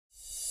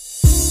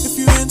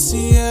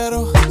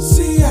Seattle,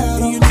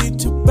 Seattle. You need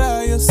to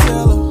buy or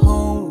sell a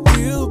home.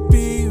 We'll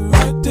be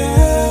right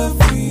there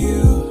for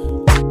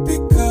you.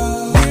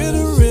 Because we're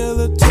the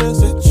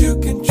realtors that you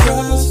can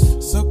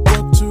trust. So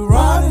go to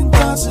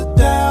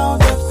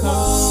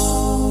ronandonsitdown.com.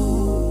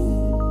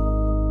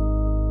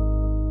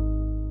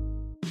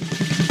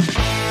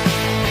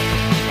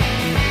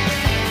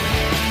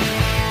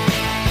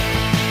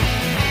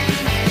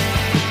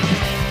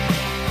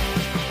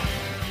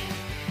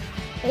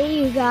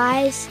 Hey you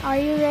guys, are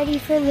you ready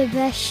for the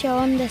best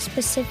show in the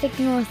Pacific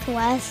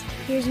Northwest?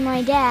 Here's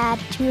my dad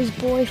to his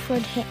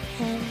boyfriend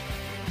and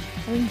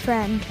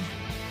friend.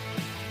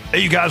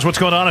 Hey, you guys, what's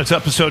going on? It's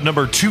episode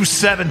number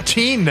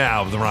 217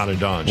 now of the Ron and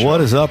Don Show.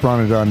 What is up,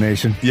 Ron and Don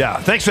Nation? Yeah,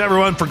 thanks to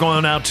everyone for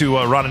going out to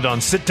Ron and Don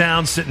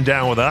sitting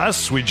down with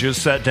us. We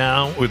just sat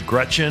down with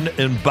Gretchen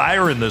and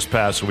Byron this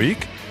past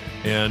week,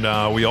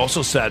 and we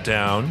also sat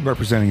down.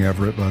 Representing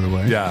Everett, by the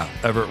way. Yeah,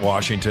 Everett,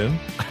 Washington.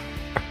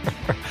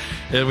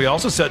 And we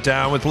also sat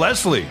down with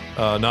Leslie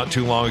not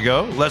too long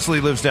ago. Leslie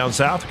lives down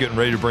south, getting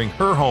ready to bring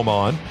her home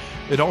on.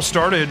 It all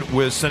started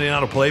with sending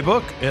out a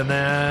playbook, and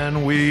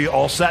then we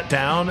all sat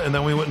down, and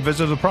then we went and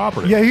visited the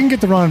property. Yeah, you can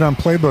get the Ron and Don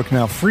playbook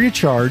now free of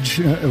charge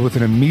with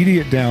an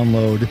immediate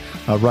download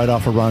right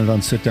off of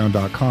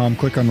ronandonsitdown.com.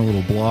 Click on the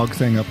little blog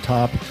thing up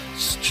top,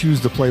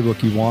 choose the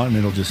playbook you want, and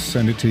it'll just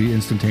send it to you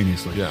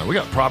instantaneously. Yeah, we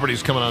got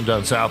properties coming on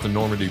down south in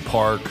Normandy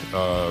Park,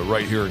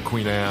 right here in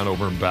Queen Anne,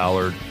 over in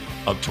Ballard,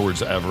 up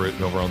towards Everett,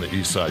 and over on the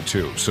east side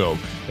too. So,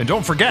 and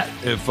don't forget,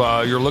 if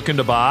you're looking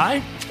to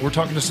buy, we're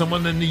talking to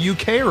someone in the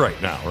UK right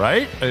now,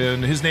 right?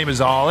 And his name is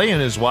Ollie and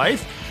his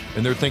wife,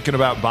 and they're thinking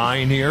about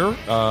buying here,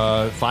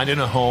 finding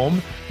a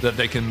home that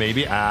they can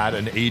maybe add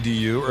an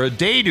ADU or a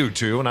daydo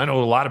to. And I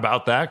know a lot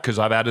about that because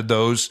I've added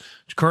those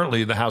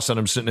currently the house that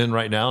I'm sitting in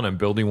right now, and I'm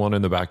building one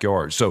in the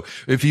backyard. So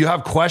if you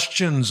have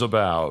questions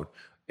about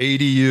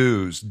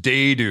ADUs,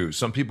 daydus,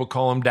 some people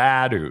call them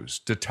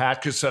dadus,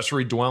 detached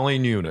accessory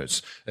dwelling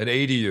units, an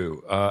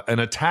ADU, an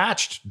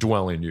attached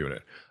dwelling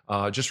unit,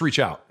 just reach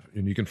out.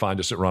 And you can find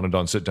us at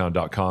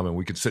ronandonsitdown.com, and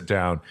we can sit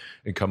down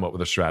and come up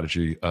with a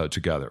strategy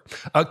together.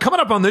 Coming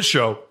up on this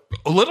show,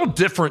 a little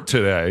different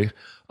today.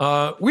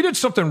 We did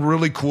something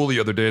really cool the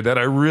other day that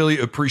I really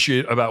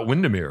appreciate about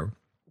Windermere.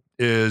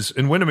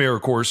 And Windermere,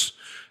 of course,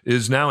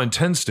 is now in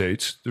 10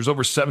 states. There's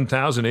over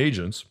 7,000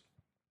 agents.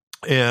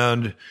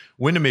 And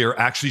Windermere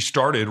actually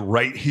started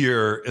right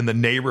here in the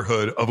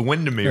neighborhood of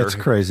Windermere. That's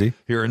crazy.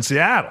 Here in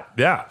Seattle.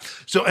 Yeah.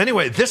 So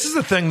anyway, this is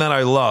the thing that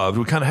I loved.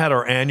 We kind of had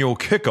our annual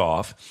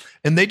kickoff,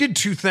 and they did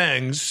two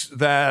things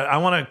that I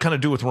want to kind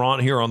of do with Ron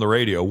here on the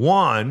radio.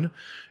 One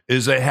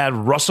is they had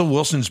Russell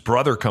Wilson's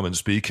brother come and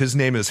speak. His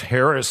name is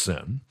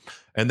Harrison.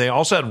 And they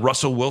also had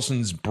Russell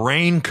Wilson's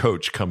brain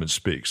coach come and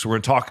speak. So we're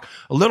going to talk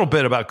a little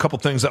bit about a couple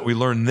things that we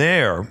learned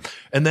there.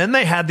 And then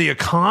they had the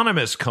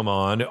economist come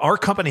on. Our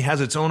company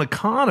has its own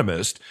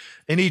economist.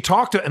 And he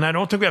talked to, and I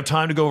don't think we have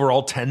time to go over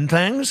all 10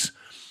 things,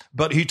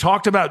 but he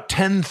talked about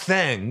 10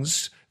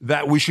 things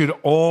that we should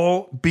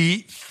all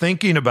be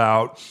thinking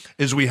about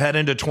as we head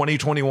into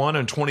 2021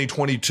 and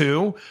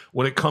 2022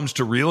 when it comes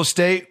to real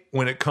estate,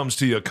 when it comes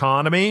to the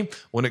economy,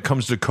 when it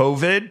comes to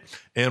COVID,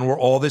 and where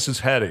all this is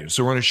heading.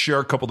 So we're going to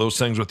share a couple of those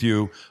things with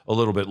you a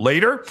little bit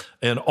later.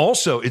 And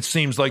also, it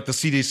seems like the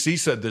CDC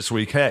said this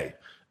week, hey,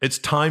 it's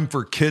time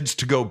for kids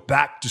to go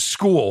back to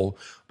school.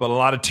 But a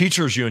lot of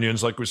teachers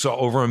unions, like we saw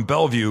over in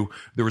Bellevue,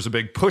 there was a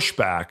big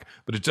pushback.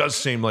 But it does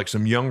seem like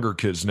some younger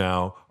kids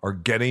now are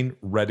getting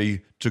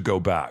ready to go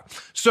back.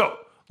 So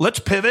let's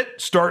pivot,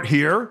 start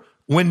here.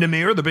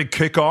 Windermere, the big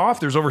kickoff.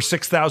 There's over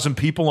 6,000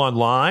 people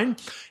online.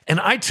 And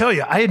I tell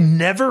you, I had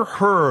never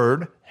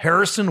heard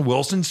Harrison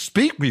Wilson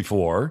speak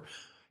before.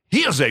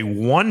 He is a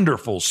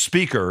wonderful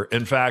speaker.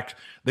 In fact,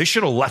 they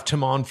should have left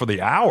him on for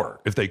the hour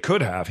if they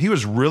could have. He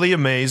was really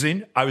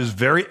amazing. I was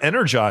very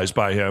energized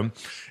by him.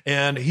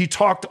 And he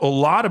talked a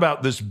lot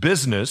about this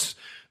business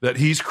that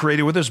he's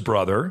created with his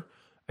brother.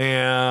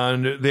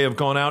 And they have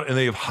gone out and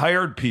they have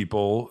hired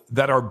people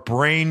that are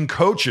brain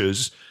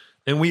coaches.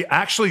 And we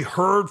actually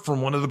heard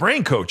from one of the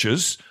brain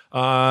coaches.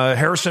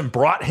 Harrison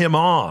brought him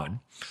on.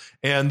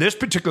 And this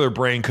particular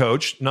brain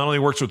coach not only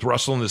works with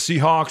Russell and the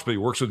Seahawks, but he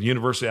works with the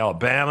University of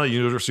Alabama,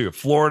 University of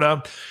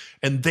Florida.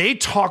 And they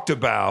talked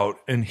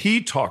about, and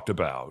he talked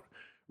about,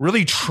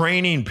 really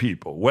training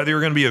people, whether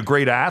you're going to be a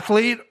great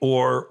athlete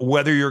or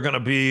whether you're going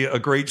to be a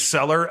great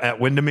seller at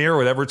Windermere,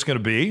 whatever it's going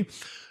to be,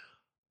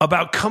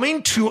 about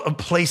coming to a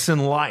place in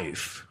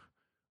life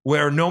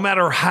where no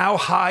matter how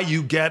high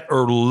you get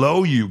or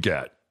low you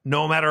get,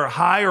 no matter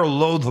high or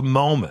low the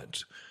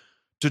moment,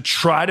 to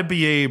try to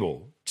be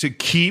able to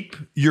keep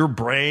your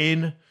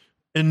brain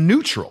in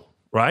neutral,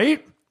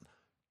 right?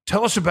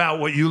 Tell us about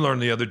what you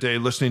learned the other day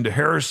listening to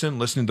Harrison,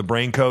 listening to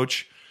Brain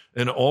Coach,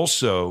 and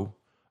also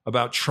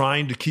about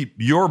trying to keep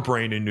your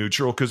brain in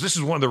neutral, because this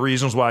is one of the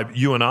reasons why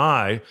you and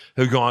I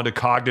have gone to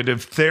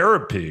cognitive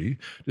therapy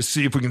to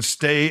see if we can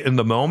stay in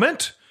the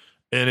moment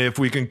and if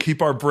we can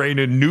keep our brain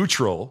in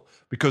neutral,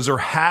 because there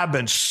have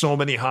been so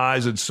many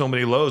highs and so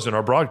many lows in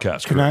our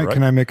broadcast career, right?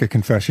 Can I make a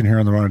confession here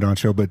on the Ron and Don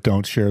Show, but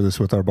don't share this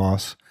with our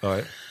boss? All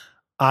right.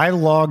 I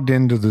logged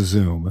into the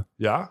Zoom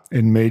Yeah.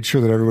 and made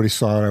sure that everybody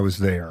saw that I was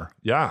there.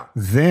 Yeah.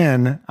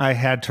 Then I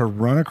had to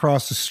run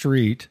across the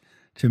street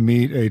to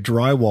meet a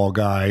drywall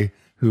guy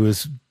who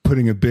was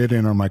putting a bid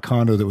in on my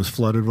condo that was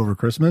flooded over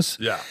Christmas.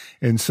 Yeah.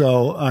 And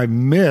so I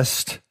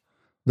missed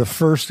the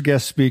first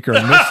guest speaker.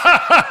 Then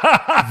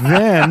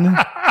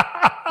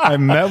I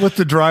met with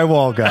the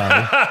drywall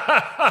guy.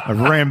 I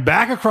ran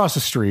back across the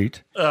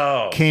street,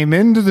 came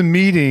into the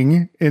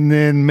meeting, and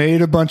then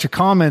made a bunch of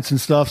comments and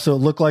stuff so it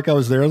looked like I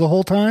was there the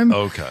whole time.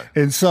 Okay.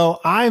 And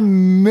so I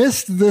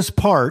missed this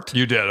part.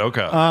 You did.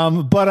 Okay.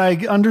 But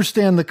I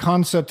understand the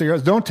concept.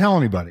 Don't tell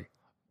anybody.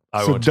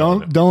 I So won't tell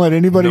you. don't let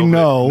anybody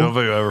know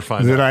Nobody will ever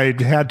find that out. I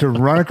had to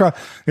run across.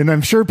 And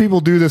I'm sure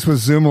people do this with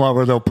Zoom a lot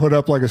where they'll put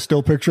up like a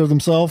still picture of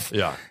themselves.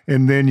 Yeah.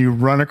 And then you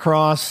run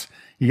across,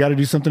 you got to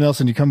do something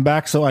else and you come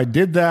back. So I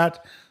did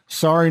that.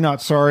 Sorry,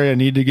 not sorry. I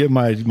need to get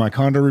my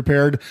condo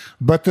repaired.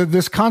 But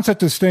this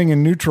concept of staying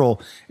in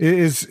neutral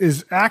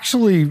is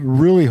actually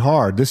really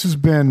hard. This has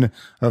been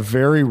a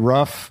very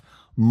rough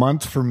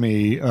month for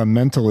me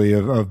mentally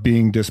of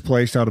being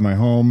displaced out of my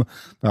home.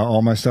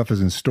 All my stuff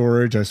is in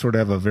storage. I sort of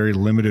have a very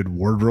limited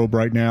wardrobe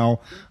right now.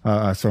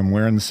 So I'm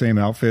wearing the same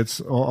outfits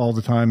all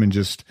the time and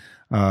just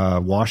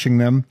washing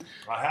them.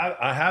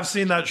 I have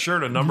seen that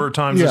shirt a number of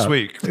times this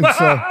week. And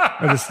so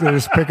I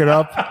just pick it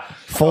up,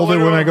 fold it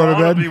when I go to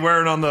Ron will bed. be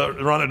wearing on the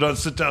Ron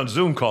Does Sit Down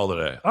Zoom call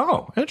today.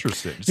 Oh,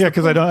 interesting. Yeah,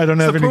 because I don't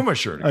have any Puma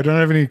shirt. I don't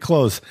have any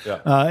clothes.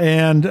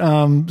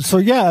 Yeah. So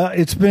yeah,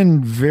 it's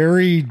been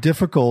very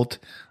difficult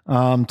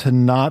to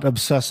not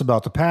obsess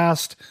about the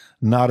past,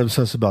 not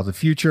obsess about the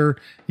future.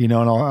 You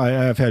know, and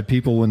I've had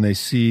people when they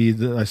see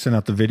I sent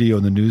out the video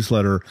in the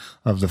newsletter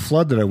of the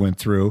flood that I went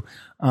through.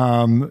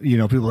 You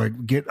know, people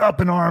like get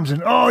up in arms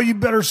and, oh, you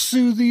better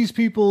sue these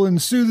people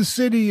and sue the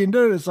city. And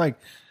it's like,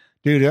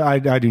 dude,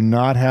 I do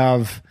not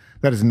have,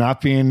 that is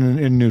not being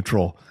in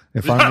neutral.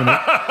 If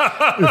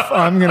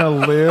I'm gonna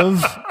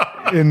live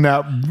in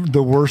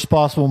the worst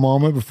possible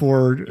moment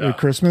before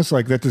Christmas,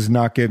 like that does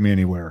not get me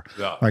anywhere.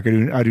 Yeah. Like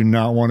I do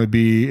not want to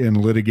be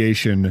in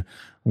litigation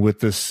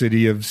with the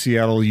city of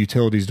Seattle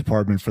Utilities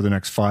Department for the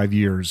next 5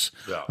 years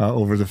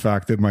over the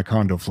fact that my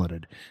condo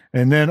flooded.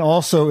 And then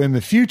also in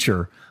the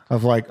future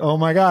of like, oh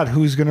my God,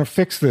 who's going to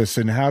fix this?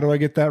 And how do I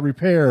get that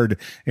repaired?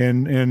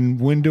 And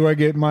when do I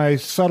get my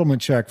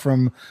settlement check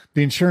from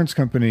the insurance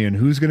company? And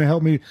who's going to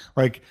help me?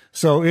 Like,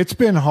 so it's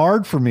been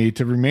hard for me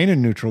to remain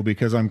in neutral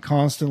because I'm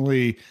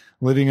constantly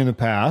living in the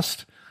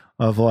past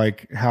of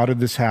like, how did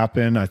this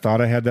happen? I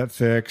thought I had that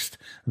fixed.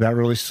 That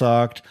really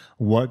sucked.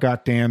 What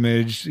got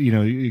damaged? You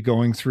know,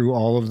 going through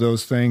all of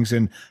those things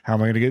and how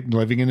am I going to get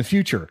living in the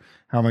future?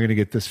 How am I going to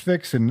get this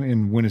fixed?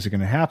 And when is it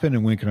going to happen?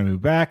 And when can I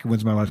move back? And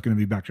when's my life going to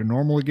be back to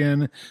normal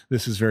again?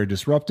 This is very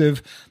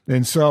disruptive.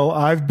 And so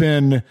I've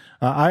been,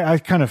 I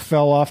kind of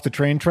fell off the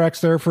train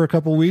tracks there for a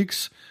couple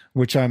weeks,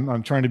 which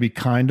I'm trying to be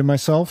kind to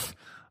myself.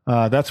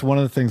 That's one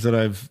of the things that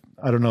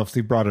I don't know if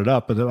they brought it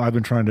up, but that I've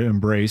been trying to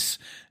embrace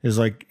is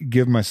like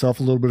give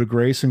myself a little bit of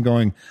grace and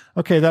going,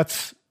 okay,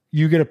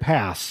 you get a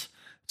pass.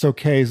 It's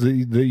okay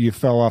that you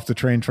fell off the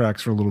train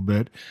tracks for a little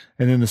bit.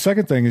 And then the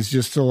second thing is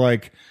just to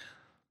like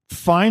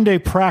find a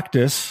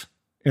practice.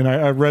 And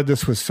I read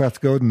this with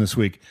Seth Godin this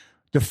week.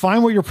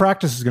 Define what your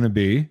practice is going to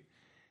be,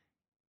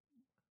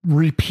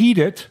 repeat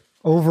it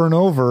over and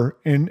over,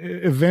 and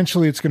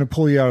eventually it's going to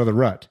pull you out of the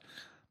rut.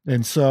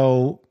 And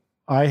so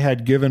I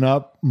had given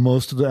up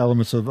most of the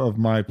elements of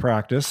my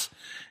practice.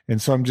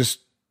 And so I'm just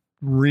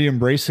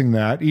re-embracing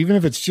that. Even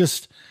if it's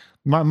just,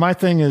 my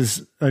thing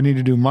is I need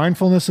to do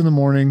mindfulness in the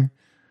morning,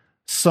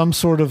 some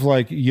sort of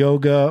like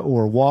yoga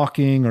or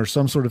walking or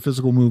some sort of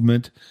physical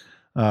movement,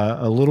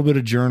 a little bit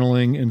of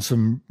journaling and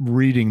some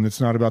reading that's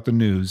not about the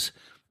news.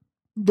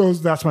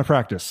 That's my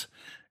practice.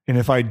 And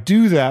if I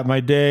do that, my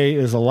day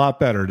is a lot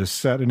better to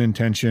set an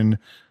intention,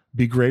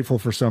 be grateful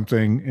for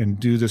something and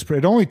do this.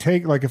 It only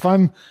take like, if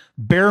I'm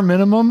bare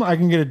minimum, I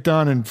can get it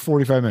done in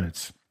 45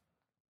 minutes,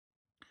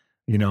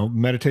 you know,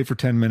 meditate for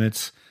 10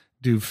 minutes,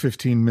 do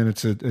 15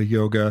 minutes of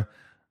yoga,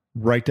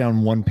 write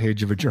down one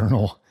page of a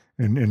journal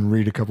and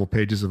read a couple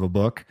pages of a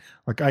book.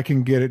 Like I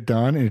can get it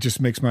done and it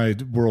just makes my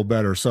world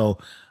better. So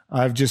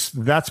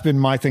that's been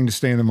my thing to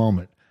stay in the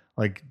moment.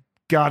 Like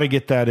got to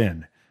get that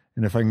in.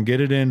 And if I can get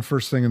it in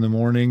first thing in the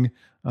morning,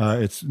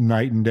 it's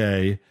night and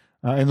day.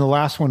 And the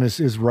last one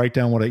is write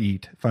down what I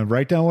eat. If I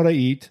write down what I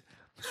eat,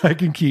 I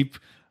can keep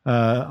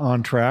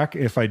on track.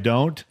 If I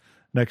don't,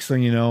 next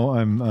thing you know,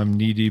 I'm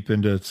knee deep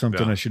into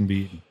something I shouldn't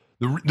be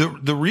eating.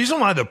 The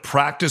reason why the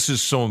practice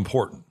is so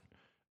important,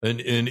 and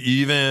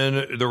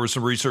even there was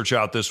some research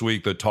out this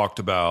week that talked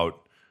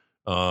about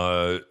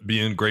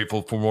being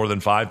grateful for more than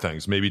 5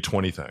 things, maybe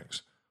 20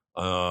 things,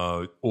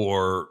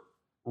 or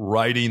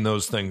writing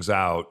those things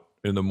out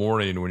in the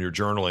morning when you're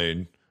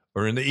journaling,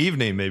 or in the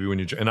evening, maybe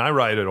when and I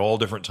write at all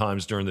different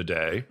times during the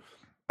day,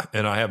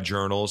 and I have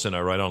journals and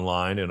I write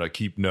online and I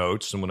keep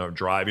notes. And when I'm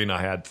driving,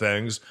 I had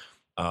things.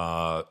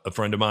 A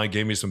friend of mine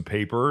gave me some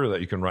paper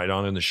that you can write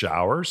on in the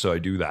shower. So I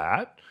do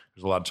that.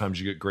 Because a lot of times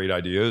you get great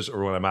ideas,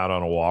 or when I'm out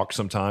on a walk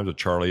sometimes with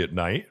Charlie at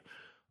night.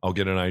 I'll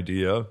get an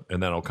idea,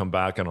 and then I'll come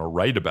back and I'll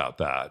write about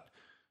that.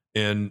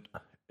 And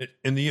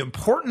the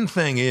important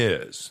thing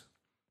is,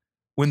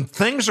 when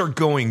things are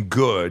going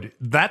good,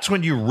 that's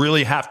when you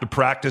really have to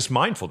practice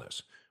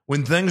mindfulness.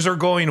 When things are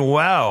going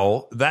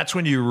well, that's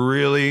when you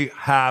really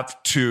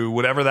have to,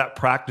 whatever that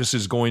practice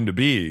is going to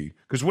be,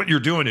 because what you're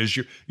doing is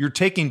you're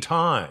taking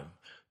time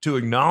to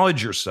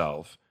acknowledge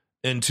yourself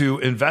and to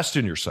invest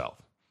in yourself.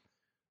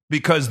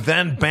 Because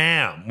then,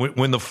 bam,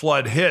 when the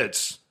flood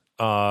hits,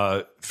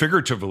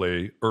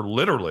 figuratively or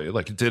literally,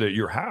 like it did at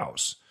your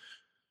house,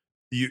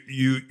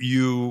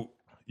 you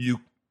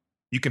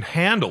can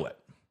handle it,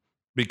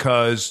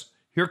 because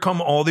here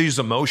come all these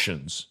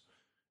emotions.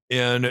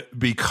 And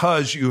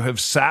because you have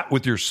sat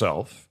with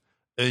yourself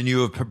and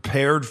you have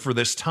prepared for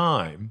this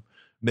time,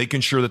 making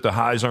sure that the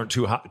highs aren't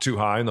too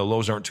high and the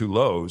lows aren't too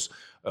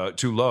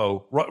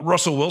low.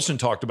 Russell Wilson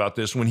talked about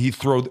this when he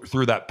threw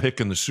that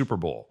pick in the Super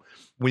Bowl.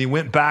 When he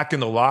went back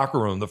in the locker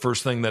room, the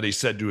first thing that he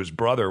said to his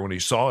brother when he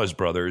saw his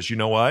brother is, you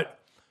know what?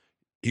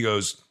 He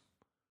goes,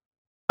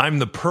 I'm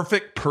the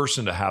perfect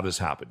person to have this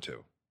happen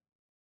to.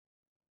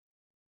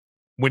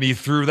 When he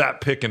threw that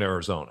pick in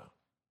Arizona.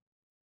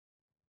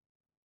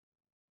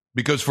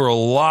 Because for a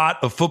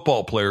lot of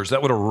football players,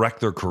 that would have wrecked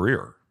their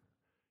career.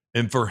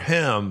 And for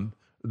him,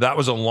 that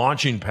was a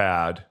launching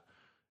pad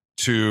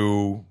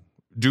to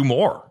do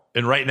more.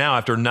 And right now,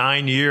 after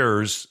 9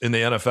 years in the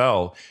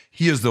NFL,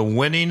 he is the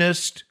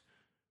winningest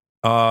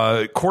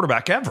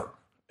quarterback ever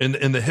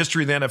in the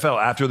history of the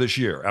NFL after this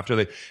year.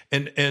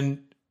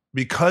 And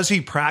because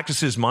he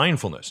practices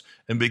mindfulness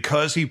and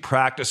because he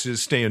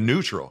practices staying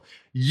neutral,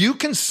 you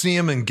can see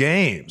him in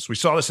games. We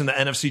saw this in the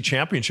NFC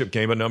Championship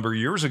game a number of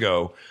years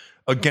ago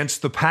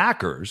against the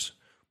Packers,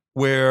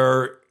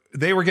 where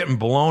they were getting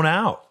blown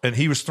out and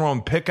he was throwing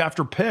pick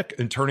after pick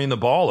and turning the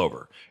ball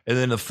over. And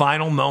then the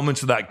final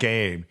moments of that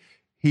game,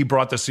 he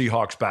brought the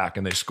Seahawks back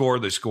and they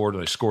scored,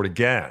 and they scored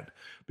again.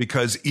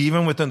 Because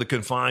even within the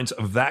confines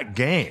of that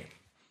game,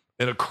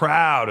 in a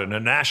crowd and a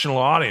national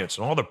audience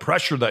and all the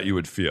pressure that you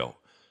would feel,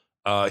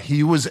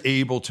 he was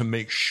able to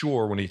make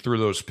sure when he threw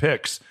those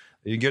picks,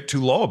 he didn't get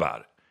too low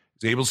about it.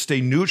 He was able to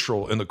stay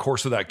neutral in the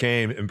course of that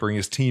game and bring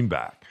his team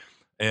back.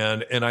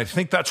 And I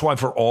think that's why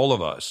for all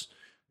of us,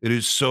 it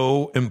is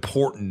so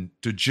important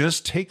to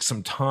just take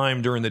some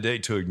time during the day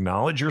to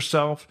acknowledge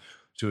yourself,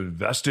 to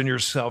invest in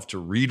yourself, to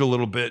read a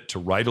little bit, to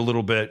write a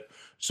little bit.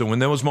 So when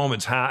those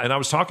moments happen, and I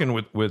was talking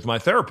with my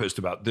therapist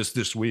about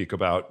this week,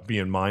 about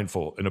being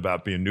mindful and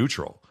about being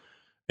neutral.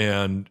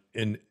 And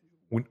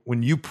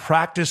when you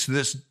practice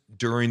this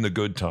during the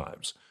good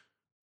times,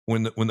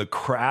 when the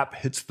crap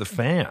hits the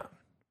fan,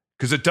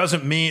 because it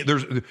doesn't mean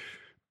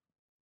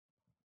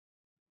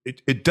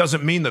it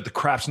doesn't mean that the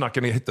crap's not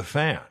going to hit the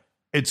fan.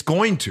 It's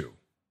going to.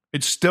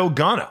 It's still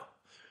gonna.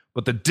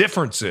 But the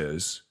difference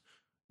is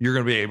you're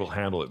going to be able to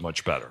handle it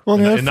much better,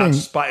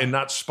 and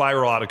not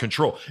spiral out of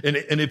control. And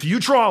if you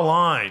draw a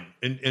line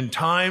in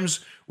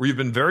times where you've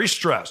been very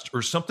stressed,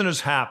 or something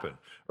has happened,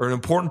 or an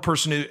important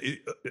person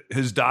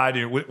has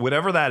died,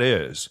 whatever that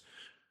is,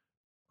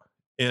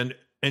 and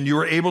you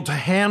were able to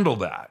handle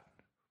that,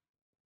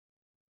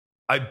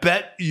 I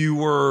bet you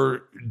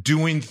were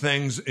doing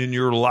things in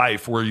your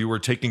life where you were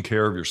taking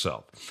care of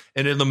yourself.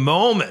 And in the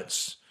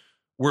moments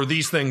where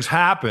these things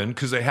happen,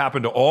 because they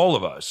happen to all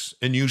of us,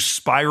 and you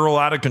spiral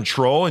out of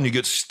control and you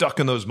get stuck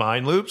in those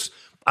mind loops,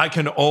 I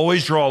can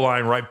always draw a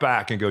line right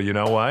back and go, you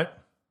know what?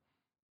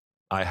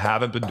 I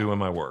haven't been doing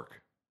my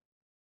work.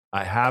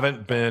 I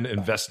haven't been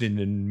investing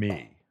in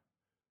me.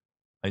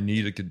 I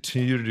need to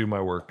continue to do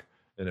my work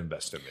and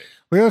invest in me.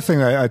 The other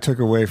thing I took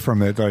away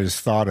from it that I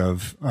just thought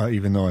of,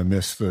 even though I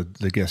missed the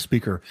guest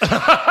speaker, is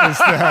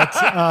that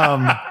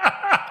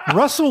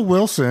Russell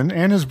Wilson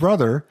and his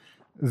brother,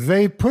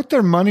 they put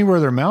their money where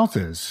their mouth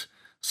is.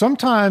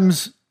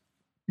 Sometimes,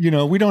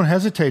 we don't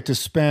hesitate to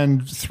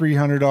spend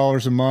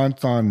 $300 a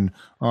month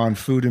on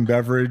food and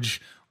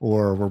beverage,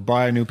 or we'll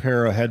buy a new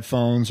pair of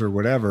headphones or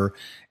whatever.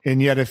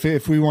 And yet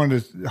if we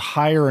wanted to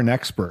hire an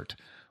expert,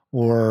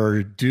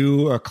 or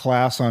do a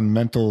class on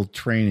mental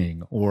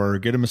training, or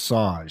get a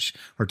massage,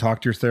 or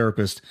talk to your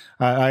therapist.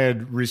 I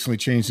had recently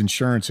changed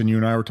insurance, and you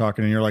and I were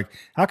talking, and you're like,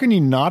 how can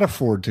you not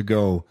afford to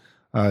go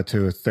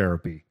to a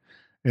therapy?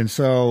 And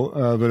so,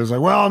 but it's like,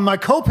 well, my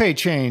copay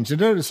changed.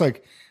 And it's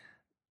like,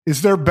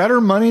 is there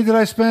better money that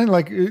I spent?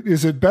 Like,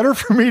 is it better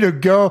for me to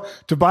go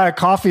to buy a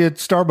coffee at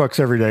Starbucks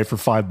every day for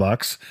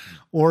 $5,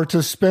 or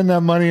to spend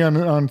that money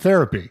on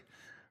therapy?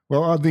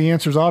 Well, the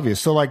answer is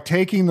obvious. So like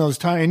taking those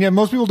time, and yet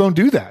most people don't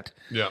do that.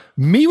 Yeah.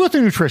 Meet with a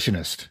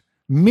nutritionist,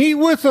 meet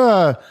with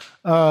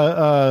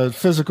a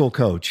physical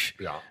coach,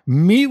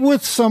 meet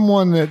with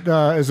someone that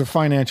is a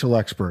financial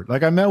expert.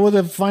 Like I met with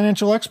a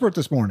financial expert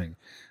this morning,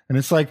 and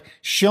it's like,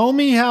 show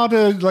me how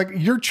to, like, they're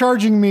going to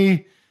charge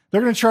me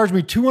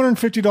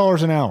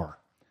 $250 an hour,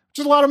 which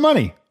is a lot of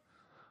money.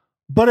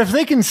 But if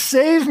they can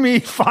save me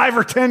 5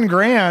 or 10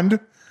 grand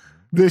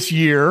this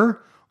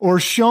year, or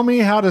show me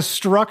how to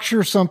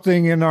structure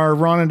something in our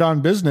Ron and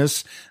Don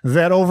business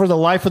that over the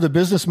life of the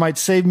business might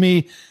save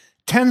me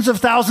tens of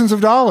thousands of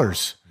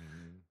dollars,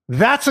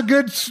 That's a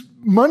good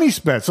money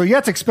spent. So yeah,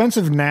 it's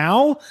expensive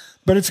now,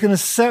 but it's going to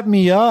set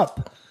me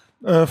up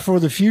for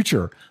the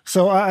future.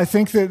 So I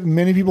think that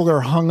many people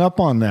are hung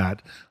up on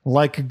that.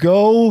 Like,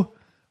 go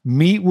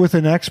meet with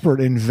an expert,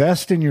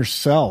 invest in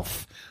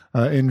yourself,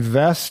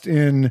 invest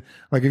in,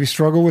 like, if you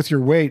struggle with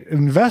your weight,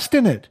 invest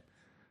in it,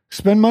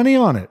 spend money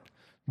on it,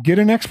 get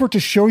an expert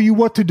to show you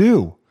what to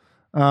do.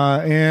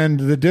 And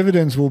the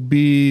dividends will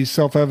be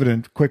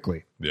self-evident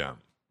quickly. Yeah,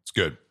 it's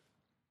good.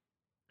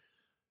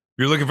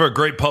 If you're looking for a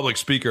great public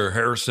speaker,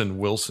 Harrison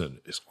Wilson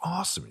is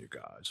awesome, you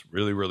guys.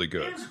 Really, really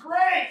good. It's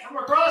great from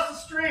across the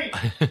street.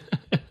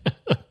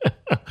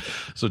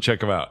 So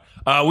check him out.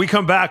 We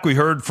come back. We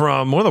heard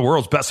from one of the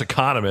world's best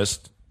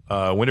economists.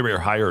 Windermere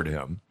hired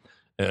him,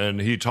 and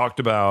he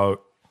talked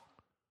about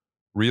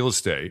real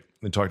estate.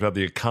 He talked about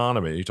the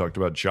economy. He talked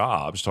about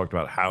jobs, talked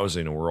about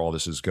housing and where all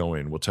this is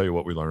going. We'll tell you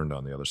what we learned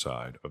on the other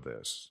side of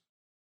this.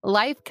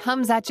 Life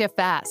comes at you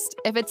fast.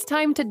 If it's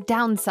time to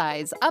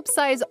downsize,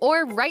 upsize,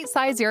 or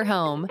right-size your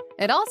home,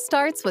 it all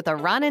starts with a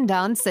Ron and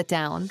Don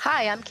sit-down.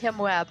 Hi, I'm Kim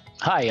Webb.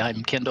 Hi,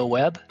 I'm Kendall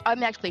Webb.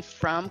 I'm actually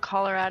from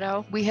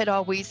Colorado. We had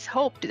always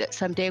hoped that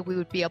someday we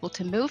would be able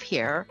to move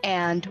here.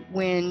 And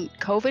when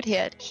COVID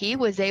hit, he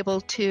was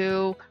able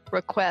to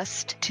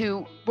request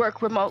to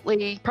work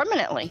remotely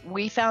permanently.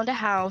 We found a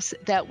house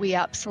that we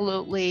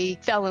absolutely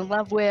fell in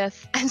love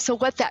with. And so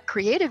what that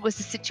created was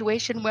a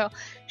situation, well,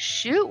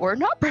 shoot, we're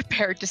not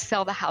prepared to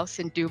sell the house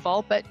in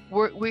Duval, but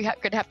we're going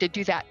to have to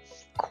do that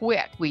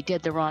quick. We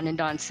did the Ron and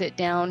Don sit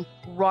down.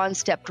 Ron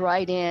stepped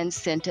right in,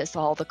 sent us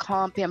all the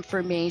comp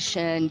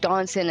information.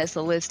 Don sent us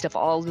a list of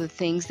all the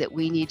things that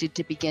we needed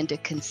to begin to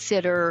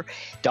consider.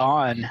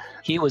 Don,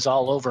 he was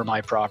all over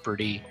my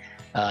property,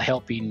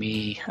 helping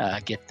me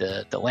get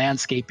the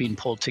landscaping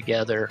pulled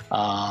together,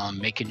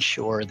 making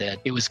sure that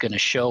it was going to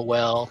show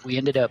well. We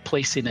ended up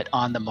placing it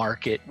on the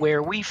market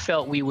where we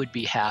felt we would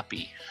be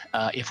happy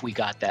if we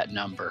got that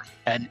number.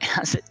 And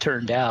as it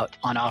turned out,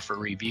 on offer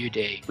review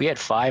day, we had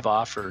 5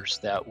 offers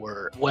that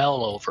were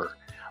well over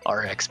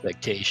our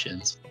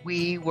expectations.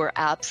 We were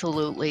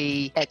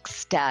absolutely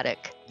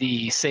ecstatic.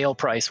 The sale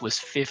price was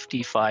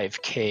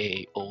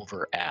 $55K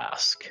over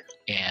ask,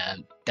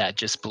 and that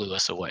just blew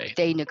us away.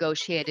 They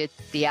negotiated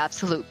the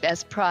absolute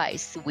best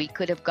price we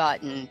could have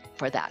gotten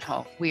for that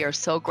home. We are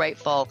so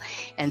grateful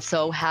and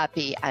so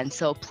happy and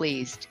so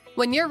pleased.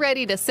 When you're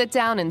ready to sit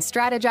down and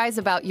strategize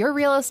about your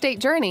real estate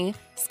journey,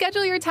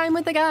 schedule your time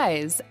with the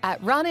guys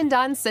at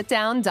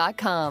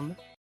ronanddonsitdown.com.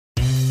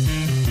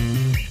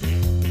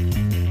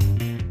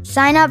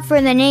 Sign up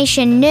for the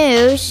Nation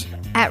News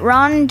at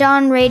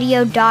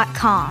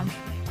ronandonradio.com.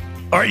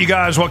 All right, you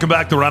guys, welcome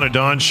back to Ron and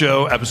Don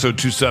Show, episode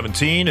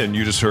 217. And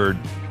you just heard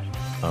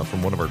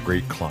from one of our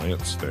great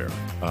clients there.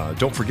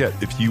 Don't forget,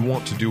 if you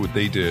want to do what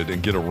they did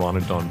and get a Ron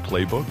and Don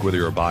playbook, whether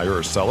you're a buyer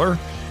or seller,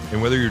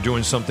 and whether you're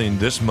doing something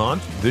this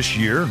month, this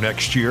year,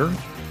 next year,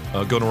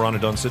 go to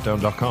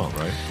ronanddonsitdown.com,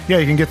 right? Yeah,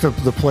 you can get the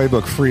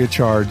playbook free of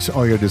charge.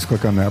 All you got to do is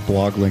click on that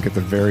blog link at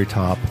the very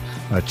top,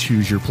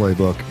 choose your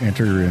playbook,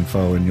 enter your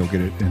info, and you'll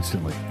get it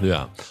instantly.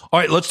 Yeah. All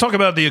right, let's talk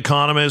about The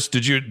Economist.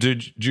 Did you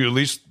at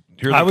least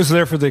hear I was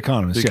there for The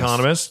Economist. The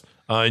Economist?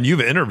 And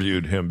you've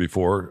interviewed him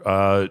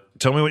before.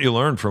 Tell me what you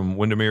learned from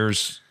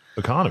Windermere's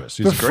Economist.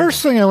 He's the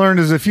first thing I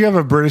learned is if you have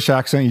a British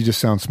accent, you just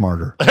sound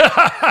smarter.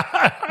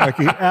 Like,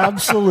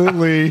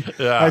 absolutely.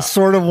 Yeah. I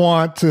sort of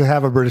want to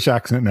have a British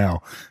accent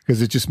now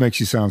because it just makes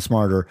you sound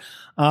smarter.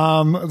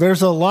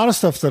 There's a lot of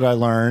stuff that I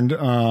learned.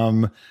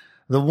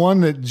 The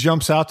one that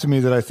jumps out to me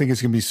that I think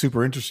is going to be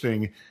super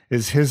interesting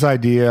is his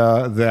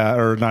idea that,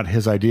 or not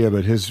his idea,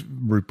 but his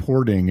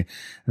reporting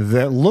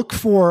that look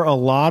for a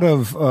lot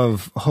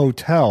of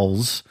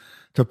hotels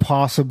to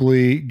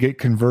possibly get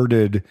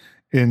converted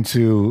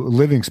into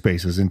living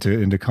spaces,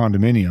 into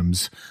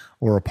condominiums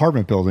or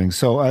apartment buildings.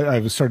 So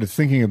I started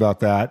thinking about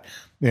that.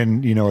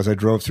 And, as I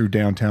drove through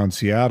downtown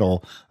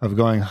Seattle of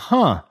going,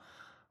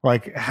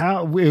 like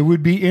how it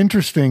would be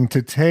interesting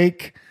to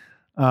take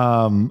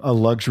a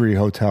luxury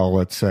hotel,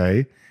 let's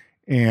say,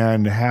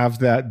 and have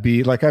that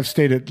be like, I've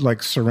stayed at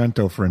like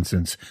Sorrento, for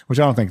instance, which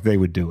I don't think they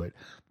would do it,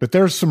 but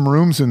there's some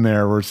rooms in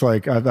there where it's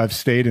like, I've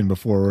stayed in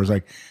before where it's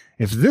like,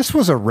 if this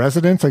was a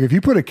residence, like if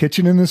you put a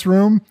kitchen in this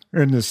room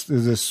or in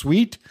this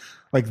suite,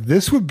 like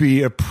this would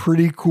be a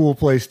pretty cool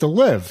place to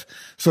live.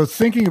 So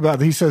thinking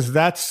about, he says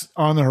that's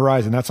on the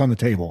horizon, that's on the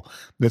table,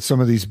 that some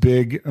of these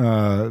big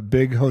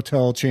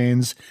hotel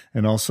chains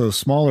and also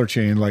smaller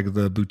chain, like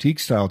the boutique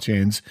style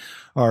chains,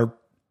 are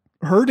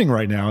hurting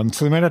right now. And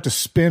so they might have to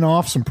spin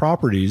off some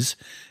properties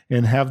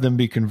and have them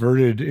be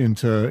converted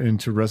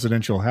into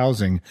residential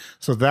housing.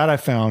 So that I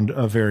found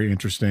very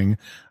interesting.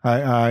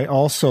 I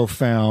also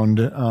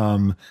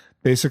found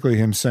basically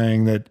him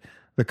saying that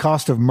the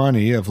cost of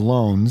money of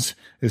loans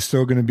is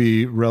still going to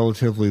be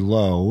relatively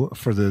low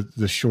for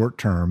the short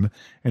term,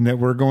 and that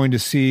we're going to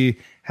see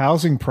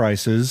housing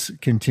prices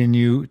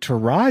continue to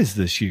rise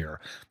this year.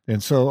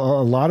 And so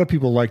a lot of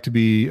people like to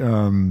be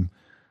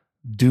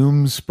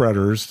doom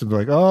spreaders, to be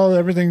like, oh,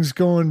 everything's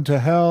going to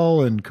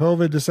hell and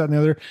COVID, this, that, and the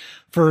other.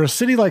 For a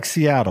city like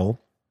Seattle,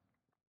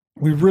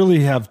 we really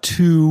have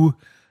two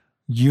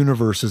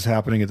universe is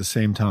happening at the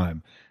same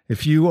time.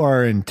 If you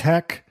are in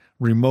tech,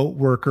 remote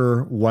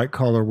worker, white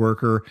collar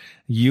worker,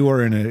 you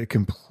are in a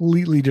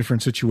completely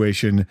different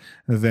situation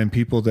than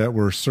people that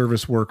were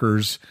service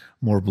workers,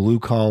 more blue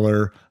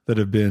collar, that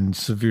have been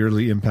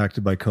severely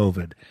impacted by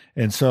COVID.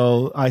 And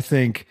so I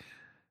think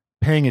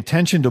paying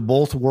attention to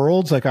both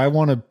worlds, like I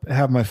want to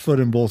have my foot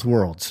in both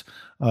worlds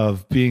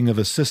of being of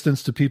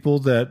assistance to people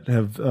that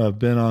have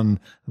been on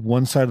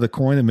one side of the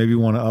coin and maybe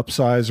want to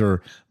upsize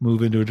or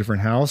move into a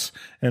different house.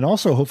 And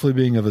also hopefully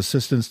being of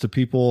assistance to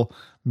people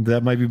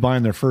that might be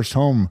buying their first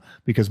home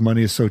because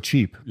money is so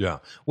cheap. Yeah.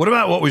 What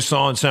about what we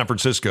saw in San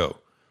Francisco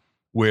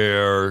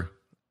where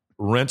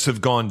rents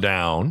have gone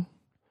down?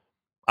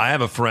 I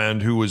have a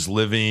friend who was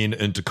living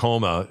in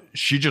Tacoma.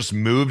 She just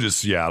moved to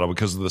Seattle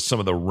because of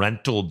some of the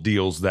rental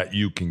deals that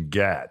you can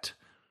get.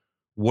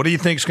 What do you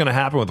think is going to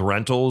happen with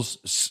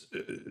rentals?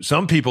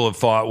 Some people have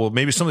thought, well,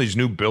 maybe some of these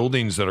new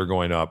buildings that are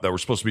going up that were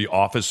supposed to be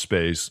office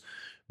space,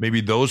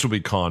 maybe those will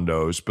be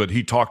condos. But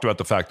he talked about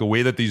the fact the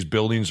way that these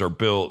buildings are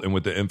built and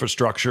with the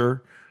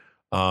infrastructure,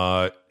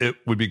 it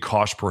would be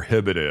cost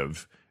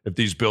prohibitive if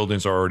these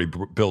buildings are already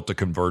built to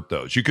convert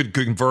those. You could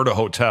convert a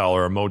hotel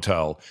or a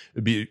motel.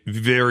 It'd be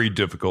very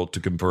difficult to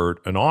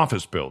convert an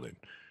office building.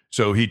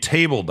 So he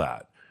tabled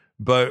that.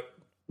 But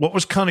what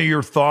was kind of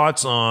your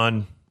thoughts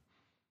on,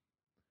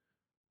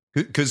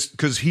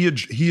 because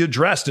he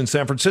addressed in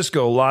San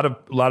Francisco, a lot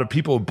of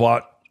people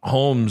bought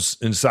homes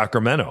in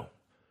Sacramento,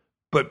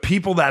 but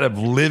people that have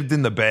lived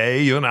in the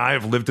Bay, you and I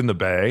have lived in the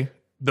Bay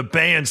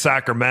and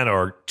Sacramento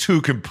are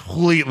two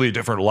completely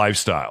different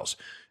lifestyles.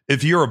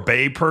 If you're a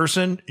Bay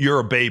person, you're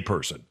a Bay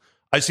person.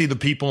 I see the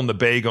people in the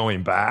Bay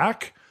going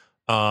back,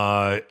 and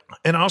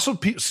I also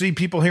see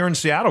people here in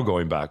Seattle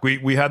going back.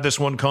 We had this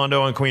one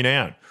condo on Queen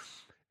Anne.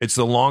 It's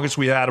the longest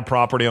we had a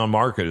property on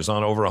market. It's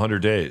on over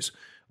 100 days.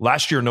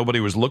 Last year,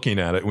 nobody was looking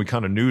at it, and we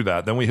kind of knew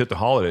that. Then we hit the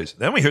holidays.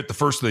 Then we hit the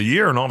first of the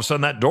year, and all of a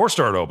sudden that door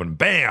started open.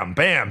 Bam,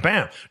 bam,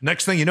 bam.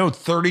 Next thing you know,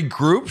 30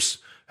 groups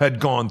had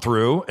gone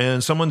through,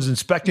 and someone's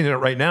inspecting it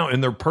right now,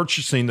 and they're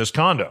purchasing this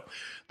condo.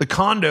 The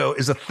condo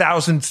is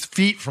 1,000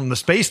 feet from the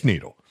Space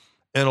Needle,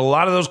 and a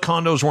lot of those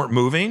condos weren't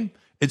moving.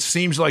 It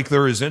seems like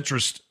there is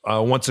interest,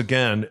 once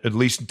again, at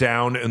least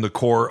down in the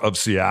core of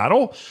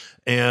Seattle.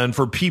 And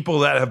for people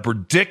that have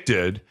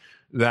predicted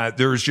that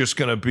there's just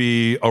going to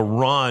be a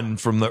run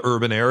from the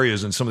urban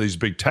areas in some of these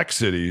big tech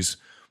cities,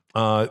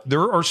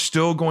 there are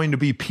still going to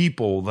be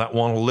people that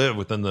want to live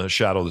within the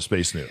shadow of the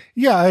Space Needle.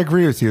 Yeah, I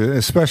agree with you,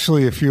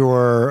 especially if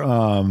you're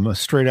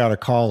straight out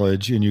of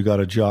college and you got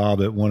a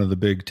job at one of the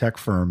big tech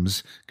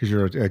firms because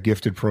you're a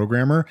gifted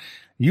programmer.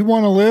 You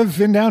want to live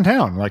in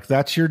downtown. Like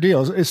that's your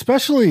deal.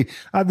 Especially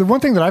the one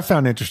thing that I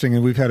found interesting,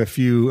 and we've had a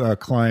few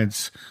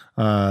clients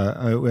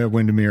at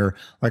Windermere.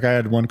 Like I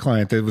had one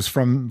client that was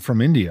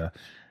from India,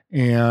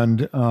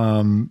 and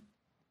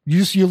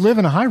you live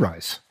in a high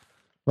rise.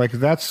 Like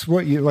that's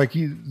what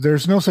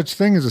there's no such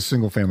thing as a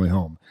single family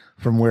home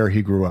from where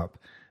he grew up.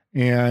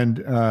 And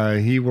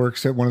he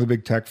works at one of the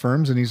big tech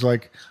firms, and he's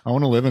like, I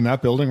want to live in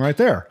that building right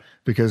there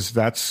because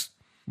that's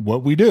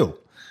what we do.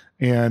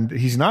 And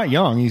he's not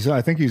young.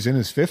 I think he's in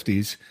his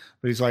 50s,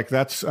 but he's like,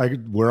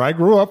 where I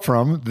grew up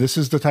from. This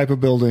is the type of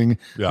building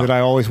that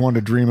I always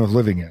wanted to dream of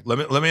living in.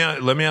 Let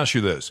me ask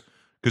you this,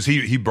 because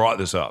he brought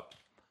this up.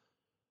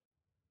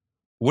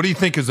 What do you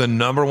think is the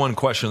number one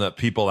question that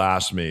people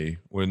ask me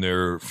when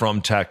they're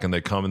from tech and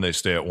they come and they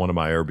stay at one of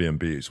my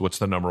Airbnbs? What's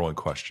the number one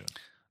question?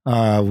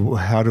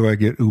 How do I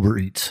get Uber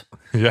Eats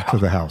to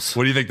the house?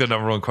 What do you think the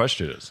number one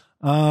question is?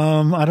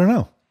 I don't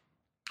know.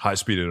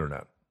 High-speed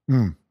internet.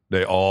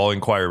 They all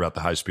inquire about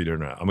the high-speed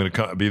internet. I'm going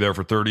to be there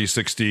for 30,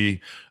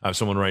 60. I have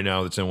someone right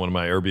now that's in one of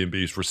my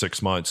Airbnbs for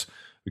 6 months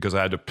because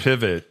I had to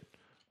pivot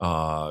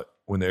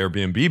when the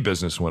Airbnb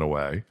business went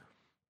away.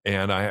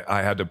 And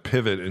I had to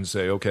pivot and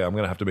say, okay, I'm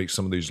going to have to make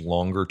some of these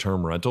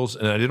longer-term rentals.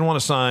 And I didn't want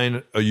to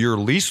sign a year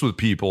lease with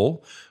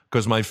people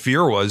because my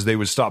fear was they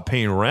would stop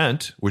paying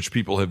rent, which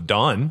people have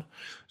done.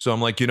 So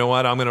I'm like, you know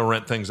what? I'm going to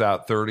rent things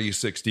out 30,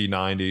 60,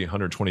 90,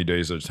 120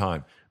 days at a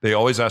time. They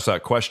always ask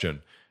that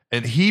question.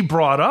 And he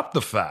brought up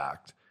the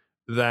fact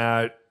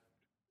that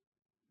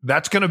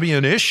that's going to be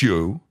an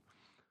issue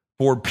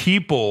for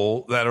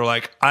people that are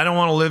like, I don't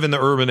want to live in the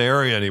urban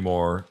area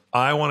anymore.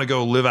 I want to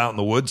go live out in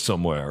the woods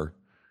somewhere.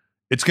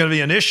 It's going to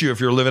be an issue if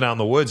you're living out in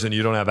the woods and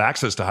you don't have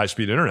access to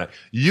high-speed internet.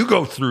 You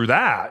go through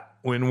that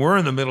when we're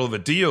in the middle of a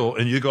deal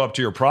and you go up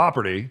to your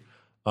property,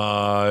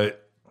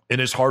 and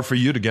it's hard for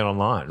you to get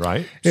online,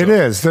 right? It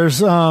is. There's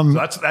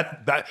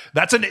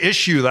that's an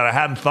issue that I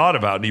hadn't thought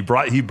about, and he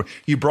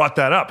brought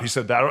that up. He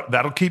said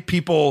that'll keep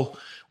people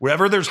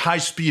wherever there's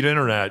high-speed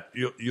internet.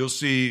 You'll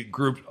see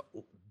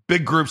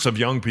big groups of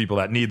young people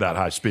that need that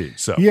high speed.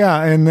 So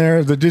yeah, and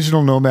the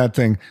digital nomad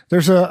thing.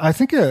 There's I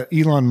think a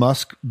Elon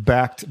Musk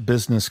backed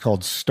business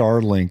called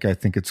Starlink, I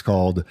think it's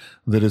called,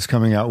 that is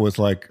coming out with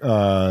like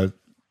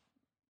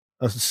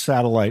a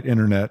satellite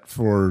internet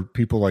for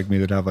people like me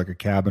that have like a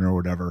cabin or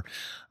whatever.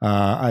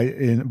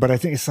 But I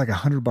think it's like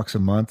 $100 a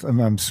month.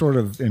 I'm sort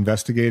of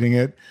investigating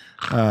it.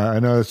 I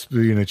know it's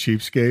being a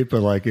cheapskate,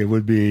 but like it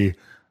would be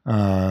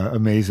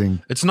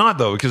amazing. It's not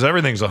though, because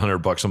everything's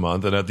 $100 a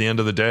month, and at the end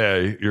of the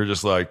day, you're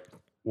just like,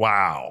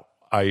 wow.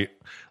 I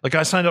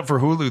signed up for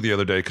Hulu the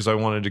other day because I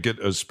wanted to get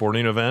a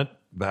sporting event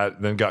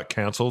that then got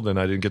canceled, and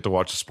I didn't get to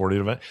watch the sporting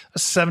event.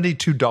 That's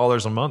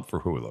 $72 a month for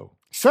Hulu.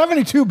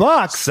 $72.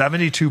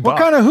 $72. What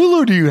kind of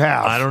Hulu do you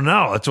have? I don't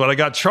know. That's what I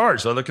got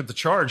charged. I look at the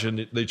charge,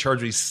 and they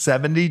charged me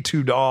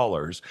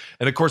 $72.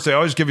 And of course, they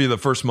always give you the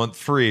first month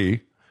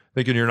free,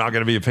 thinking you're not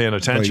going to be paying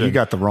attention. Well, you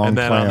got the wrong and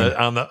then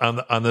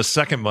plan. on the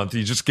second month,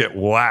 you just get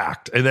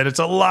whacked. And then it's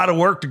a lot of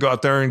work to go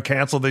out there and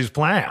cancel these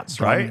plans,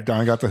 right?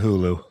 I got the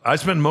Hulu. I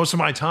spend most of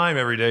my time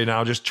every day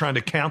now just trying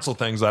to cancel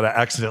things that I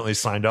accidentally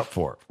signed up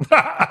for.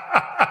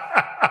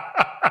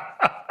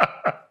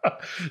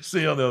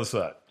 See you on the other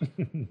side.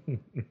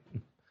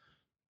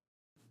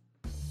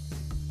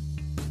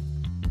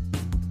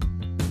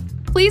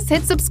 Please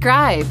hit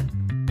subscribe.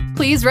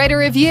 Please write a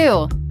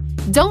review.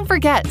 Don't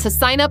forget to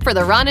sign up for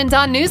the Ron and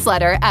Don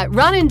newsletter at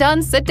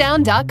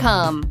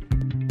ronanddonsitdown.com.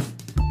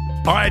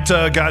 All right,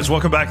 guys,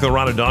 welcome back to the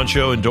Ron and Don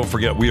Show. And don't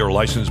forget, we are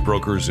licensed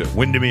brokers at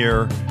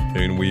Windermere,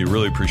 and we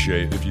really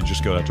appreciate if you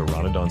just go out to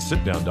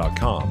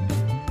ronanddonsitdown.com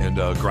and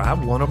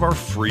grab one of our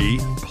free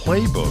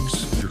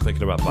playbooks if you're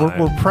thinking about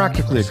buying. We're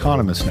practically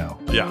economists now.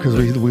 Yeah. Because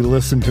we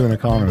listen to an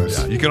economist.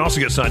 Yeah, you can also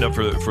get signed up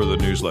for the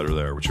newsletter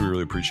there, which we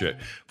really appreciate.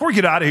 Before we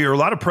get out of here, a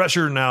lot of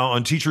pressure now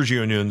on teachers'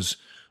 unions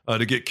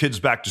to get kids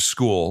back to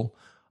school.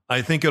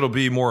 I think it'll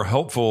be more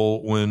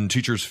helpful when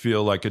teachers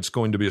feel like it's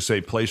going to be a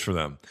safe place for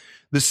them.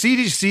 The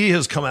CDC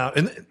has come out,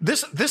 and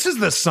this is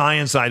the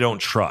science I don't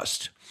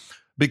trust,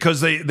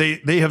 because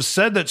they have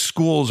said that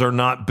schools are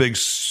not big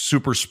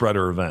super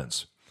spreader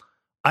events.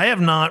 I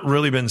have not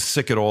really been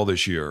sick at all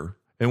this year.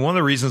 And one of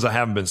the reasons I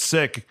haven't been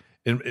sick,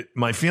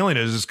 my feeling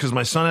is because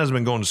my son hasn't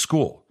been going to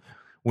school.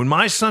 When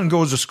my son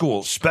goes to school,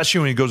 especially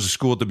when he goes to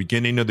school at the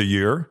beginning of the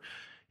year,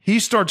 he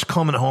starts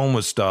coming home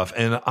with stuff,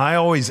 and I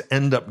always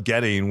end up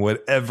getting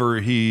whatever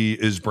he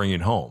is bringing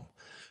home.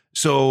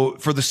 So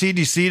for the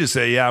CDC to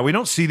say, yeah, we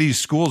don't see these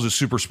schools as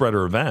super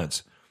spreader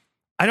events,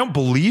 I don't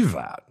believe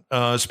that,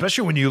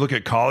 especially when you look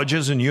at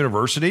colleges and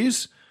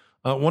universities.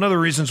 One of the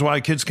reasons why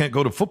kids can't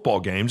go to football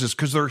games is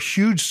because they're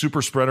huge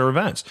super spreader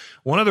events.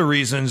 One of the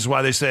reasons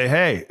why they say,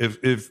 hey,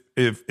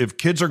 if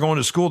kids are going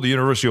to school at the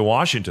University of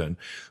Washington,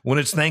 when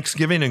it's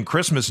Thanksgiving and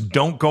Christmas,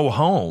 don't go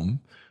home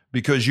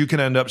because you can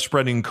end up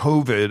spreading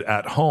COVID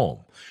at home.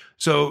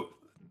 So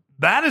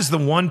that is the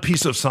one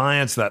piece of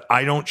science that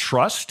I don't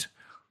trust.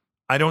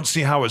 I don't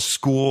see how a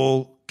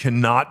school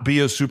cannot be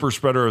a super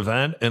spreader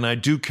event. And I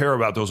do care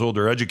about those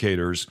older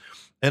educators.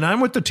 And I'm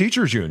with the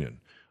teachers union.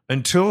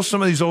 Until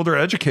some of these older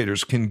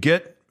educators can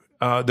get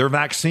their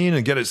vaccine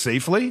and get it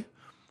safely,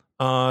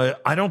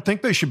 I don't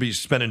think they should be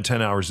spending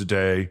 10 hours a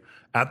day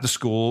at the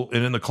school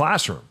and in the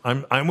classroom.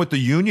 I'm with the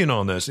union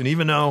on this. And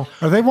even though...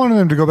 Are they wanting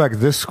them to go back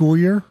this school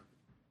year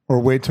or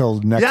wait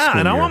till next school year? Yeah,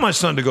 and I want my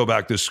son to go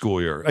back this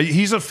school year.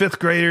 He's a fifth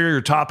grader,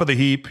 top of the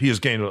heap. He has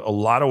gained a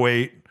lot of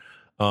weight,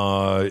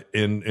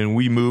 and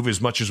we move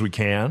as much as we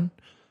can.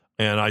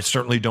 And I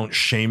certainly don't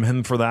shame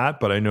him for that,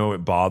 but I know it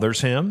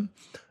bothers him.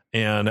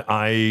 And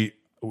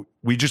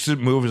we just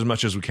move as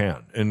much as we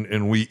can,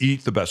 and we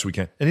eat the best we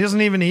can. And he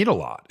doesn't even eat a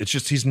lot. It's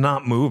just he's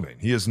not moving.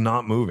 He is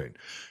not moving.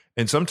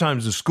 And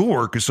sometimes the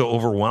schoolwork is so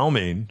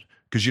overwhelming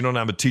because you don't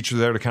have a teacher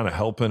there to kind of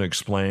help and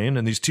explain.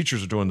 And these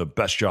teachers are doing the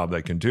best job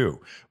they can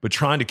do. But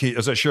trying to keep,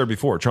 as I shared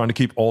before, trying to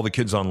keep all the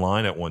kids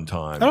online at one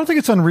time. I don't think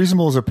it's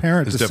unreasonable as a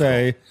parent to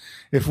say,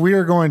 if we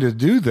are going to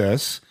do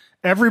this,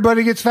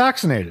 everybody gets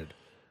vaccinated.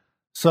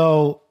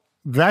 So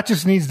that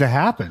just needs to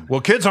happen.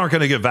 Well, kids aren't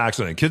going to get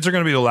vaccinated. Kids are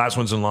going to be the last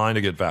ones in line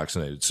to get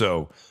vaccinated.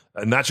 So,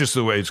 and that's just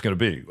the way it's going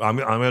to be. I'm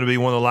going to be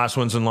one of the last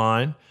ones in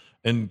line,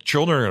 and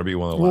children are going to be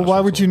one of the last ones. Well,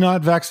 why would you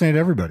not vaccinate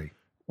everybody?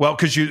 Well,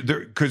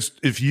 because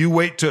if you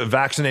wait to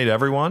vaccinate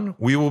everyone,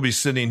 we will be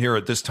sitting here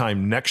at this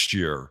time next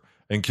year,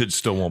 and kids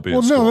still won't be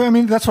in school. No, I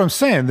mean, that's what I'm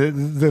saying.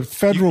 The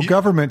federal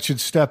government should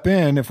step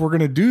in if we're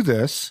going to do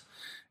this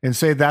and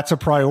say that's a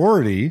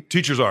priority.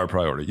 Teachers are a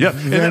priority. Yeah.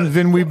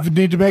 Then we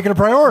need to make it a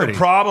priority. The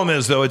problem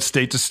is, though, it's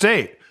state to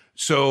state.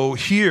 So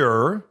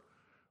here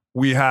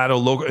we had a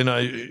local, and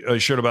I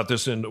shared about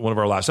this in one of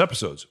our last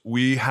episodes.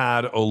 We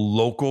had a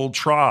local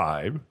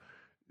tribe.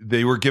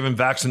 They were given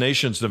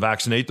vaccinations to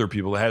vaccinate their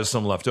people. They had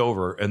some left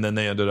over, and then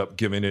they ended up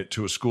giving it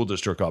to a school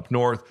district up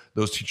north.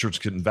 Those teachers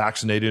getting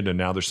vaccinated, and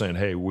now they're saying,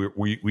 hey,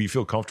 we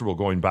feel comfortable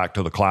going back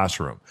to the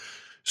classroom.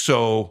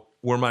 So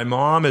where my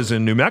mom is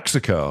in New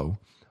Mexico,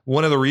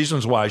 one of the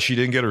reasons why she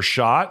didn't get her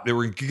shot, they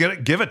were going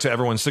to give it to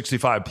everyone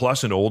 65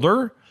 plus and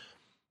older.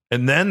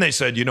 And then they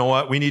said, you know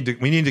what, we need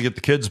to get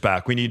the kids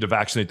back. We need to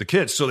vaccinate the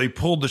kids. So they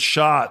pulled the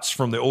shots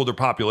from the older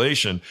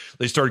population.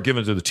 They started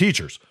giving it to the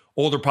teachers.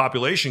 Older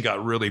population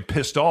got really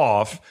pissed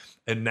off.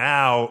 And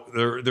now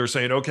they're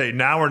saying, okay,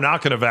 now we're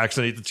not going to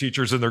vaccinate the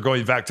teachers, and they're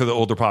going back to the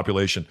older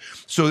population.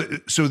 So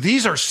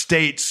these are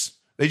states,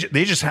 they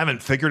just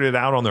haven't figured it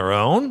out on their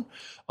own.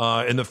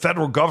 And the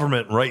federal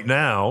government right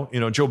now,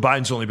 Joe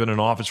Biden's only been in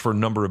office for a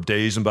number of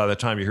days, and by the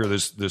time you hear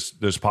this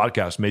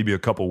podcast, maybe a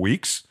couple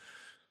weeks.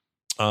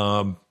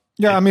 Yeah,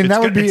 Yeah, I mean, that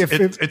would be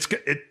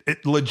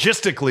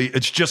logistically,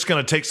 it's just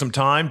going to take some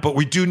time, but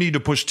we do need to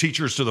push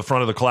teachers to the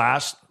front of the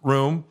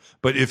classroom.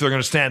 But if they're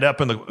going to stand up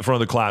in the front of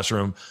the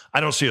classroom, I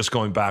don't see us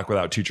going back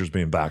without teachers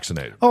being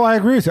vaccinated. Oh, I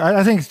agree with you.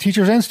 I think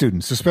teachers and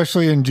students,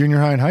 especially in junior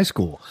high and high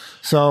school.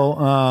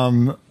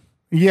 So,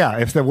 yeah,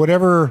 if that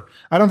whatever,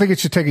 I don't think it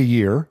should take a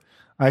year.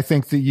 I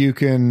think that you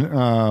can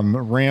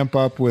ramp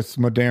up with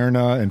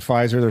Moderna and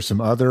Pfizer. There's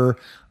some other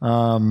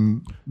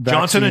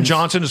Johnson &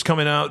 Johnson is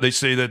coming out. They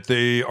say that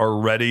they are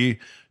ready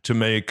to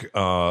make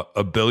 1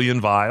 billion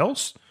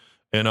vials,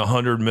 and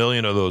 100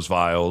 million of those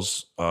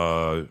vials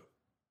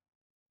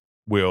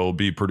will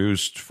be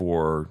produced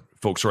for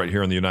folks right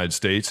here in the United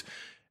States.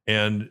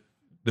 And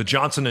the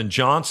Johnson &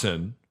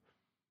 Johnson,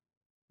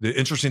 the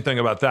interesting thing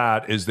about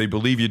that is they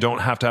believe you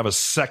don't have to have a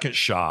second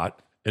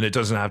shot, and it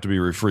doesn't have to be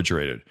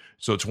refrigerated.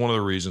 So it's one of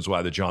the reasons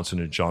why the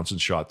Johnson & Johnson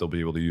shot, they'll be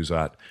able to use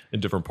that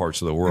in different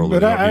parts of the world.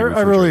 But I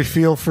really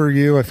feel for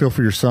you. I feel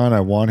for your son.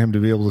 I want him to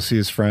be able to see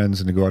his friends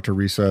and to go out to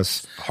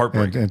recess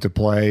and to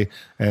play.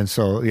 And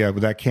so, yeah,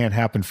 but that can't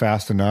happen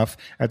fast enough.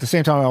 At the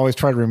same time, I always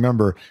try to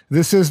remember,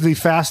 this is the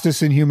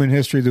fastest in human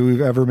history that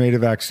we've ever made a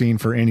vaccine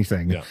for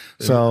anything. Yeah.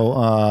 So,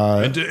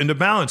 and to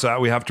balance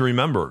that, we have to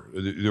remember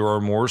there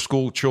are more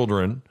school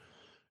children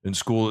in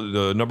school.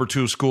 The number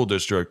 2 school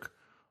district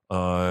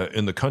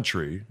in the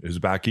country is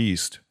back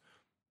east.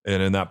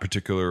 And in that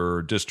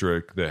particular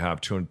district, they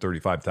have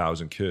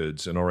 235,000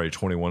 kids, and already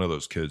 21 of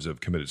those kids have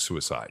committed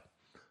suicide.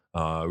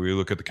 We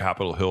look at the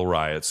Capitol Hill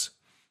riots,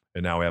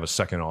 and now we have a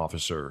second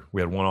officer.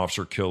 We had one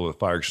officer killed with a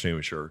fire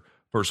extinguisher.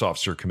 First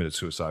officer committed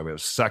suicide. We have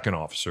a second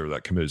officer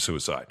that committed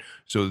suicide.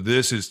 So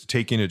this is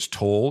taking its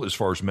toll as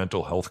far as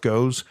mental health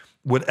goes.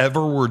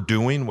 Whatever we're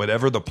doing,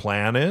 whatever the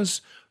plan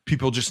is,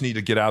 people just need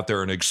to get out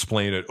there and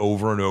explain it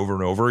over and over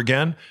and over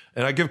again.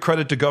 And I give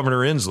credit to Governor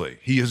Inslee.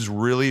 He has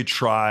really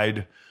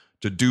tried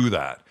to do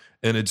that.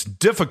 And it's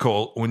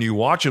difficult when you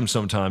watch him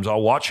sometimes.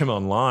 I'll watch him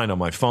online on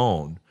my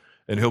phone,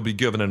 and he'll be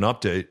given an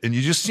update, and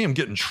you just see him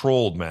getting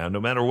trolled, man. No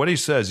matter what he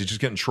says, he's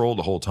just getting trolled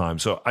the whole time.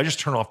 So I just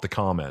turn off the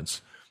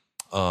comments.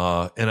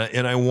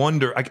 And I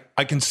wonder,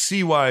 I can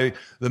see why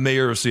the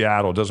mayor of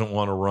Seattle doesn't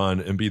want to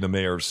run and be the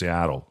mayor of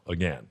Seattle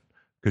again,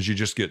 because you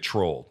just get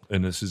trolled.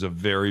 And this is a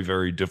very,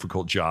 very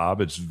difficult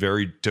job. It's a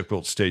very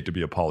difficult state to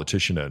be a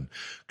politician in,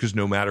 because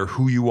no matter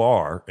who you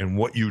are and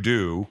what you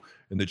do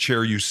and the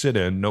chair you sit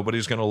in,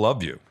 nobody's going to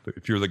love you.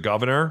 If you're the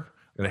governor,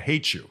 they're going to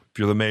hate you. If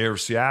you're the mayor of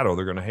Seattle,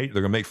 they're going to hate you.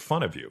 They're going to make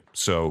fun of you.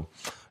 So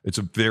it's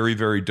a very,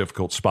 very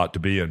difficult spot to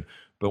be in.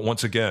 But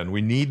once again,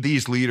 we need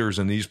these leaders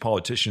and these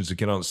politicians to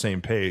get on the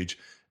same page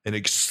and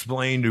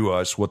explain to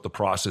us what the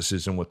process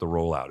is and what the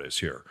rollout is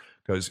here.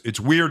 Because it's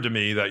weird to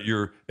me that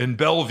you're in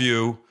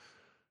Bellevue,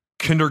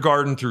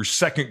 kindergarten through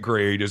second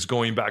grade is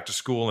going back to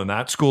school in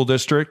that school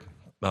district.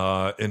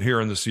 And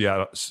here in the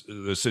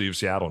city of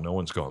Seattle, no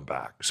one's going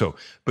back. So,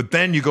 but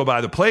then you go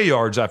by the play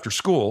yards after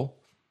school,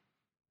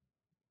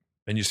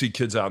 and you see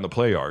kids out in the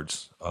play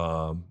yards,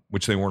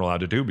 which they weren't allowed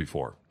to do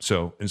before.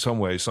 So, in some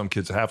ways, some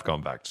kids have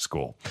gone back to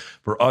school.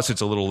 For us,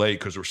 it's a little late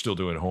because we're still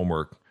doing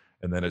homework,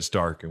 and then it's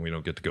dark, and we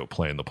don't get to go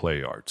play in the play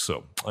yard.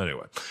 So,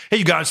 anyway, hey,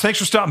 you guys, thanks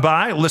for stopping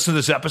by. Listen to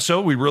this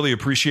episode. We really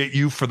appreciate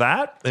you for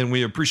that, and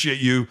we appreciate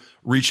you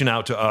reaching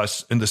out to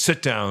us in the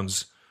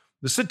sit-downs.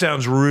 The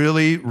sit-downs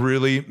really,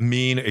 really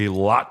mean a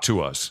lot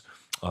to us.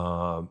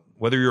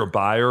 Whether you're a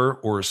buyer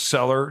or a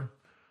seller,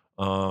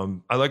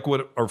 I like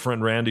what our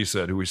friend Randy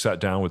said, who we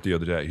sat down with the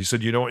other day. He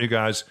said, you know what, you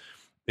guys,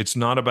 it's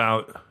not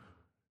about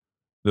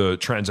the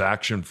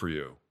transaction for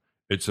you.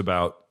 It's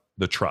about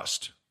the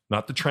trust.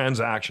 Not the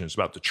transaction. It's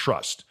about the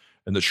trust,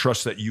 and the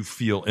trust that you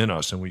feel in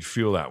us, and we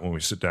feel that when we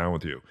sit down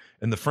with you,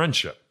 and the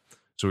friendship.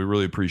 So we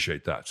really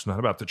appreciate that. It's not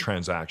about the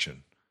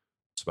transaction.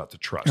 It's about the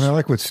trust. And I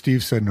like what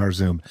Steve said in our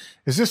Zoom.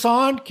 Is this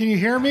on? Can you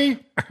hear me?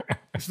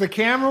 Is the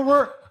camera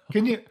work?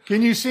 Can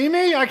you see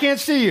me? I can't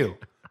see you.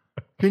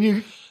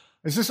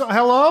 Is this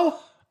hello?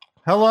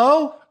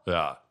 Hello?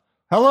 Yeah.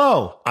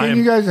 Hello.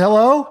 You guys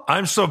hello?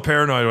 I'm so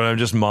paranoid when I'm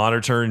just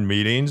monitoring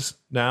meetings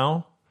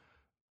now.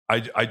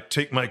 I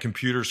take my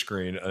computer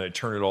screen and I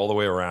turn it all the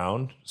way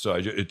around. So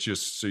it's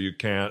just so you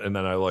can't, and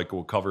then I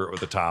will cover it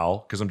with a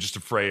towel, because I'm just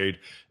afraid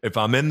if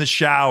I'm in the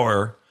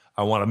shower,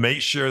 I want to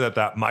make sure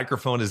that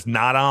microphone is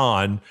not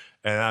on,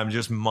 and I'm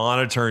just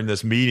monitoring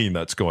this meeting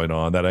that's going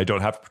on that I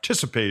don't have to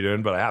participate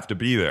in, but I have to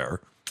be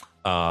there.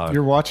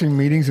 You're watching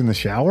meetings in the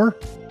shower?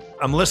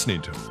 I'm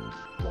listening to them.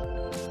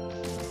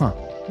 Huh.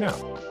 Yeah.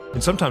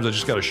 And sometimes I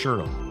just got a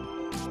shirt on.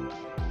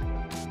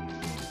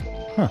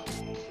 Huh.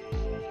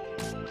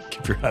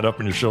 Keep your head up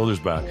and your shoulders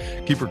back.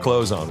 Keep your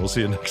clothes on. We'll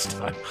see you next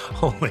time.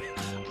 Only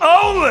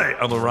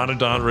on the Ron and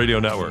Don Radio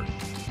Network.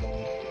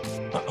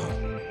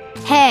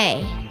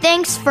 Hey,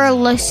 thanks for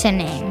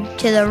listening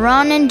to the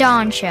Ron and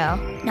Don Show.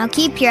 Now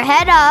keep your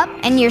head up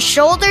and your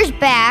shoulders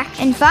back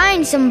and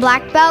find some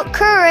black belt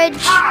courage.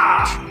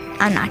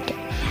 I'm not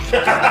kidding.